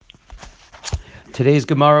Today's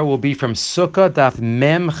Gemara will be from Sukkah Daf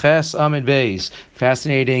Mem Ches Amid Beis.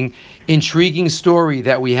 Fascinating, intriguing story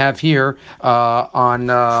that we have here on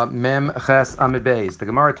Mem Ches Amid Beis. The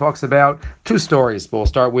Gemara talks about two stories. We'll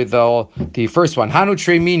start with the first one. Hanu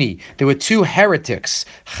Tremini. There were two heretics.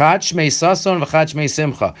 Chad Shmei Sason v'Chad Shmei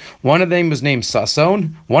Simcha. One of them was named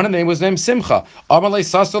Sason. One of them was named Simcha. Amalei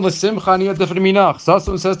Sason l'Simcha ani adifri minach.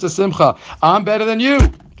 Sason says to Simcha, "I'm better than you."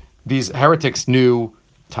 These heretics knew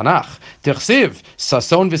Tanakh. Tichsiv,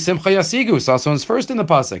 Sason v'Simcha yasigu. Sason's first in the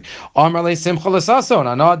pasuk. Amar le Simcha l'Sason.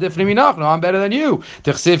 Ano adifri minach. No, I'm better than you.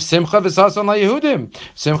 Tichsiv Simcha v'Sason laYehudim.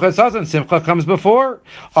 Simcha Sason. Simcha comes before.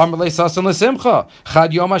 Amar le Sason l'Simcha.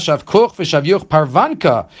 Chad yoma shavkuch v'shavyuch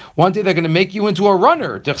parvanka. One day they're going to make you into a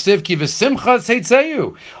runner. Tichsiv ki v'Simcha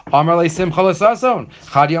tzeitzeu. Amar le Simcha l'Sason.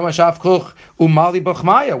 Chad yoma shavkuch umali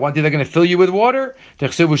b'chmaya. One day they're going to fill you with water.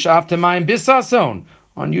 Tichsiv u'shavtemayim b'Sason.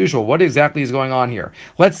 Unusual. What exactly is going on here?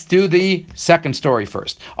 Let's do the second story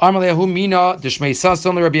first. A certain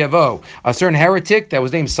heretic that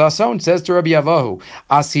was named Sason says to Rabbi Yavahu,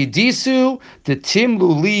 Asidisu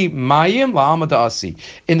timluli mayim la'amad asi.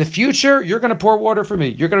 In the future, you're going to pour water for me.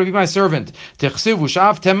 You're going to be my servant. That's what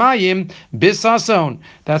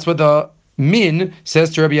the Min says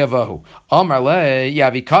to Rabbi Yavahu. Amar le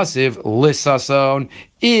yavikasiv lisason.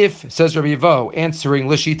 If, says Rabbi Yavo, answering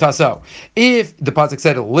Lishitaso, if the pasuk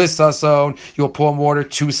said Lisason, you'll pour water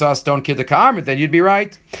to Sason Kidakar, then you'd be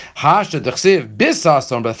right. Hasha Dechsiv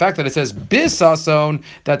Bisason, but the fact that it says Bisason,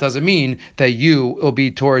 that doesn't mean that you will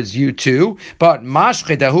be towards you too. But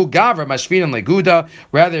Mashchedahu Gavra Mashvinan Leguda,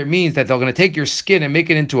 rather it means that they're going to take your skin and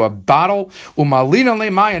make it into a bottle, Umalina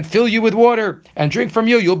Lemai, and fill you with water and drink from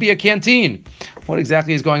you. You'll be a canteen. What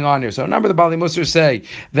exactly is going on here? So a number of the Bali Musar say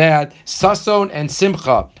that Sason and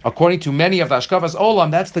Simcha, according to many of the Ashkavas Olam,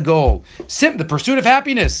 that's the goal. The pursuit of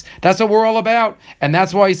happiness. That's what we're all about. And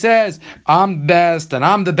that's why he says, I'm best and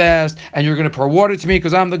I'm the best, and you're going to pour water to me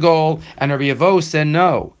because I'm the goal. And Rabbi Yavo said,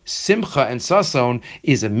 no. Simcha and Sason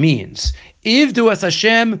is a means. Ivdu as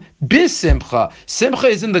Hashem bisimcha. Simcha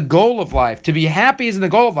is in the goal of life. To be happy is in the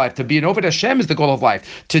goal of life. To be an Oved Hashem is the goal of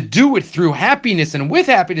life. To do it through happiness and with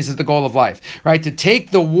happiness is the goal of life. Right? To take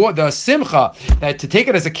the simcha, to take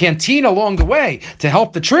it as a canteen along the way to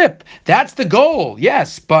help the trip. That's the goal.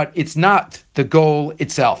 Yes, but it's not the goal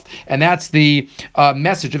itself. And that's the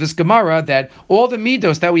message of this Gemara, that all the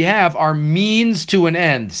midos that we have are means to an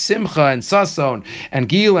end. Simcha and Sason and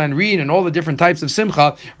Gila and Reen and all the different types of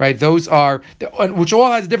Simcha, right? Those are, which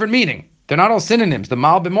all has a different meaning. They're not all synonyms. The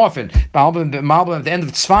Malbim often, Malbim at the end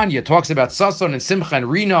of Tzfanya talks about Sason and Simcha and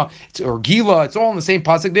Rina or Gila. It's all in the same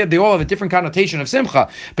pasuk. They all have a different connotation of Simcha.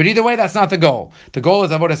 But either way, that's not the goal. The goal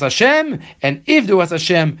is Avodas Hashem and Ivdu as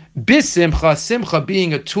Hashem bisimcha. Simcha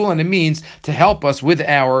being a tool and a means to help us with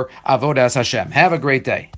our Avodas Hashem. Have a great day.